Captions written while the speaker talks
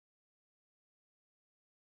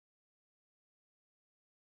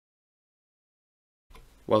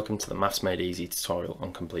Welcome to the Maths Made Easy tutorial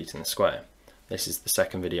on completing the square. This is the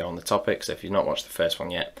second video on the topic, so if you've not watched the first one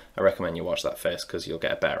yet, I recommend you watch that first because you'll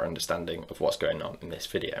get a better understanding of what's going on in this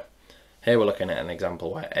video. Here we're looking at an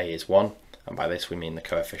example where a is 1, and by this we mean the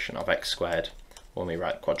coefficient of x squared when we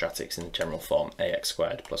write quadratics in the general form ax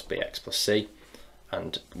squared plus bx plus c,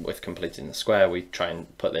 and with completing the square we try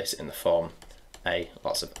and put this in the form a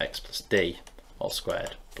lots of x plus d all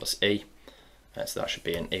squared plus e, so that should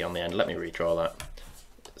be an e on the end. Let me redraw that.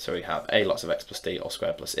 So we have a lots of x plus d all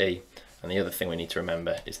squared plus e, and the other thing we need to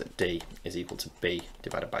remember is that d is equal to b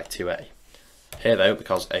divided by 2a. Here though,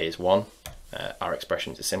 because a is 1, our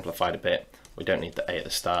expressions are simplified a bit. We don't need the a at the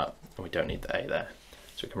start and we don't need the a there.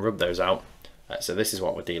 So we can rub those out. So this is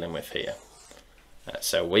what we're dealing with here.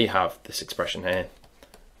 So we have this expression here,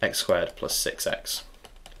 x squared plus 6x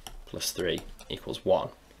plus 3 equals 1.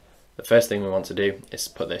 The first thing we want to do is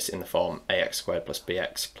put this in the form ax squared plus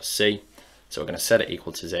bx plus c. So we're going to set it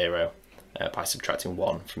equal to 0 by subtracting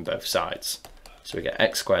 1 from both sides. So we get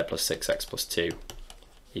x squared plus 6x plus 2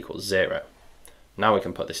 equals 0. Now we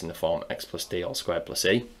can put this in the form x plus d all squared plus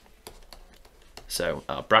e. So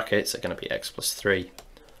our brackets are going to be x plus 3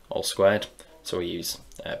 all squared. So we use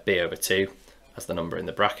b over 2 as the number in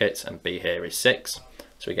the bracket, and b here is 6.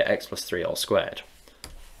 So we get x plus 3 all squared.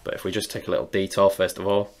 But if we just take a little detour first of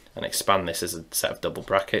all and expand this as a set of double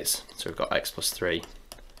brackets, so we've got x plus 3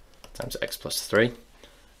 times x plus 3.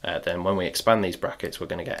 Then when we expand these brackets, we're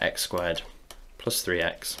going to get x squared plus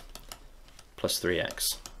 3x plus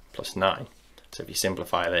 3x plus 9. So if you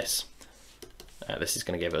simplify this, this is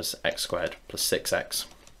going to give us x squared plus 6x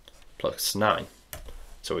plus 9.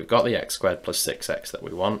 So we've got the x squared plus 6x that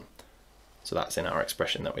we want. So that's in our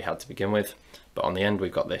expression that we had to begin with. But on the end,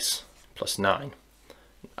 we've got this plus 9.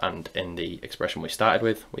 And in the expression we started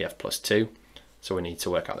with, we have plus 2. So we need to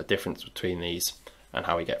work out the difference between these and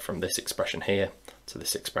how we get from this expression here to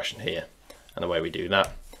this expression here. And the way we do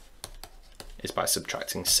that is by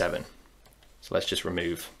subtracting 7. So let's just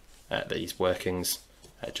remove these workings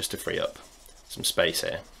just to free up some space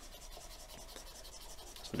here.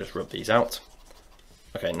 So just rub these out.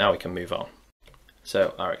 Okay, now we can move on.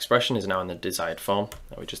 So our expression is now in the desired form.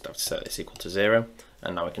 Now we just have to set this equal to 0,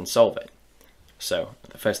 and now we can solve it. So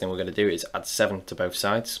the first thing we're going to do is add 7 to both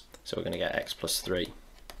sides. So we're going to get x plus 3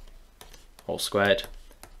 all squared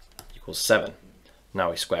equals 7. Now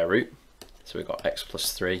we square root, so we've got x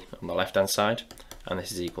plus 3 on the left hand side, and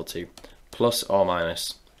this is equal to plus or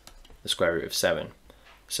minus the square root of 7.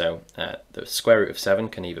 So the square root of 7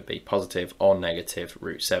 can either be positive or negative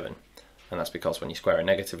root 7, and that's because when you square a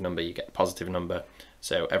negative number you get a positive number.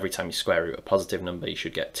 So every time you square root a positive number you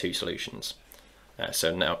should get 2 solutions.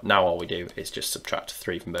 So now all we do is just subtract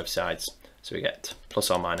 3 from both sides, so we get plus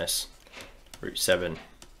or minus root 7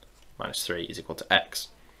 minus 3 is equal to x.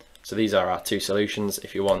 So these are our 2 solutions.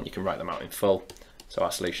 If you want, you can write them out in full. So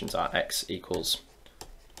our solutions are x equals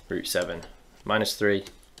root 7 minus 3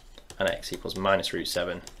 and x equals minus root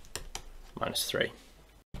 7 minus 3.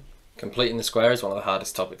 Completing the square is one of the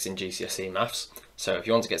hardest topics in GCSE maths, so if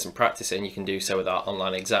you want to get some practice in, you can do so with our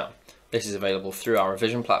online exam. This is available through our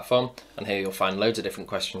revision platform, and here you'll find loads of different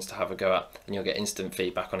questions to have a go at, and you'll get instant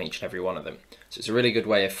feedback on each and every one of them. So it's a really good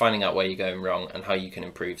way of finding out where you're going wrong and how you can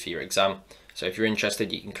improve for your exam. So if you're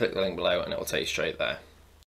interested, you can click the link below and it will take you straight there.